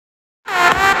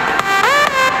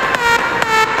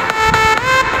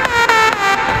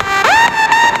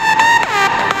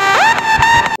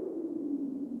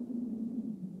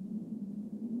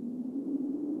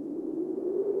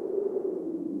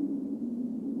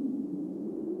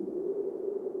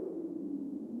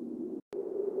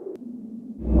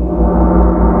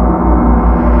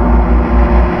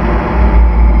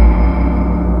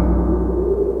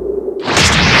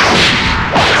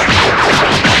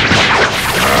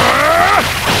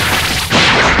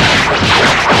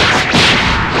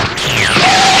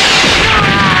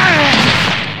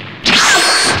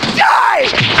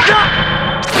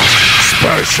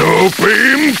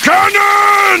Beam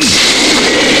Cannon!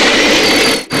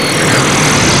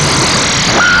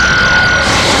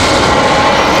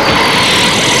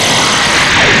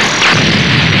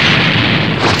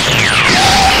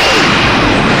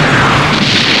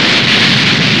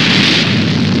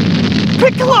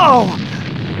 Piccolo!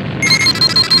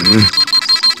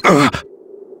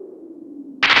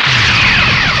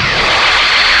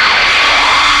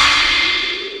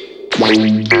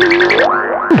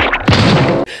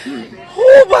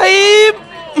 ओ भाई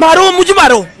मारो मुझे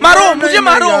मारो मारो मुझे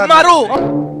मारो मारो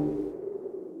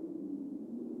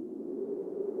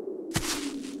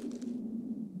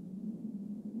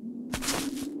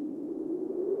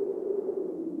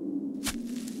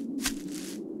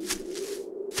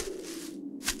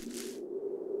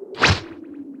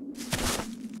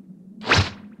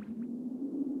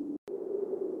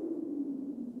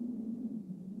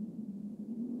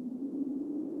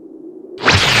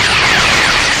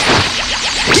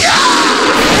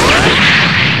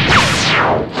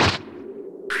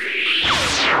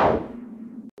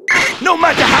No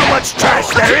matter how much trash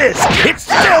there is, it's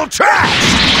still trash!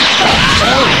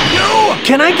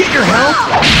 Can I get your help?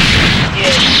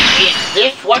 Is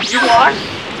this what you want?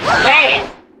 Man,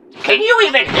 can you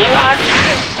even hear us?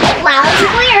 Loud and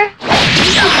clear.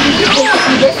 You can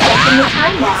take this step in the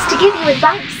time nest to give you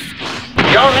advice.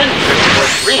 Your entrance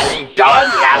was really darn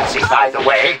lousy, by the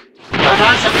way. But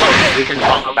I suppose we can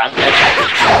talk about that later.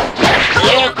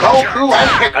 Yeah, Goku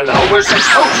and Piccolo were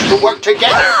supposed to work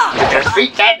together to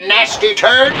defeat that nasty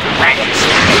turd, Raditz.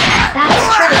 That's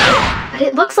true. But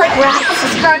it looks like Raditz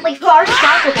is currently far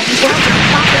stronger than he was in the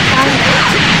proper time.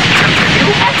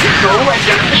 You have to go and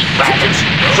defeat Raditz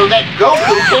so that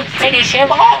Goku can finish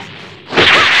him off.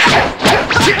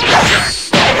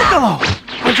 Piccolo,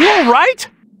 are you alright?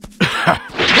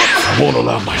 I won't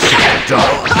allow myself to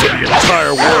die until the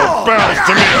entire world bows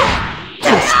to me.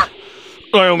 Listen,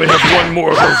 I only have one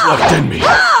more of those left in me.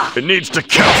 It needs to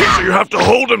count, so you have to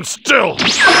hold him still.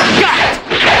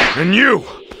 And you,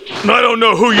 I don't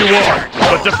know who you are,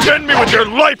 but defend me with your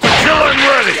life until I'm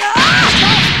ready.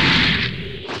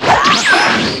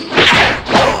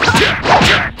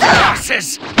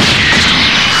 Bosses!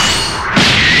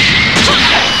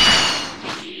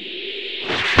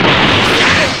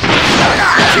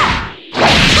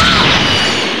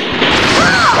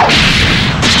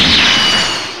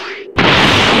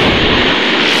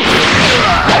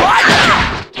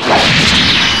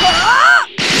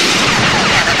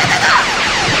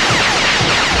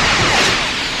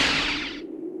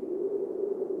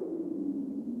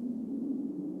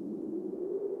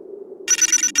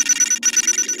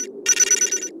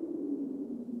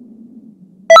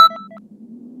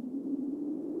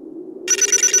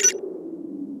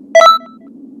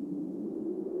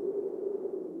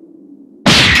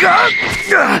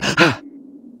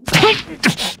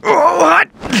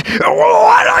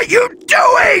 What are you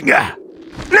doing?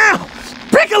 Now,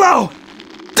 Piccolo,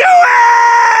 do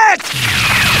it!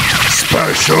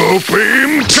 Special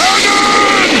Beam Cannon!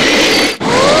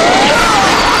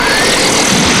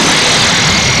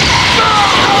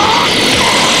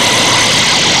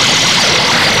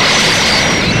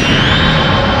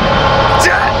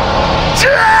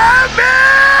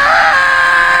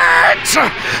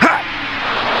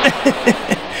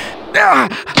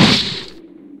 Damn it!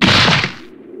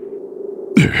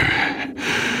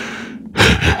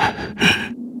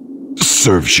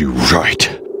 Serves you right.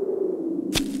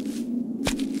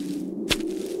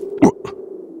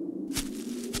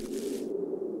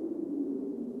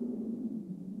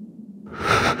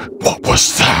 What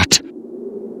was that?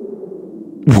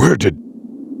 Where did...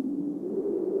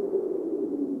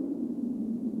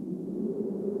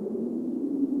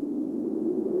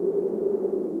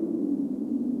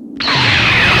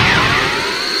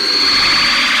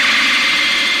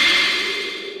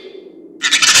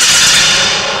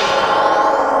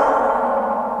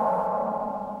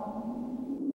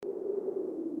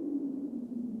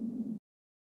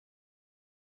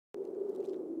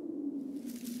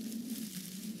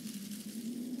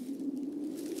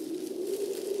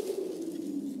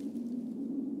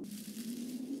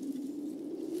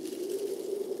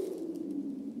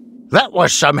 That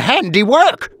was some handy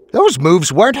work. Those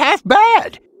moves weren't half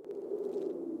bad.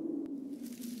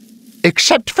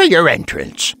 Except for your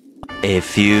entrance. A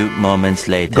few moments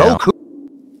later. Goku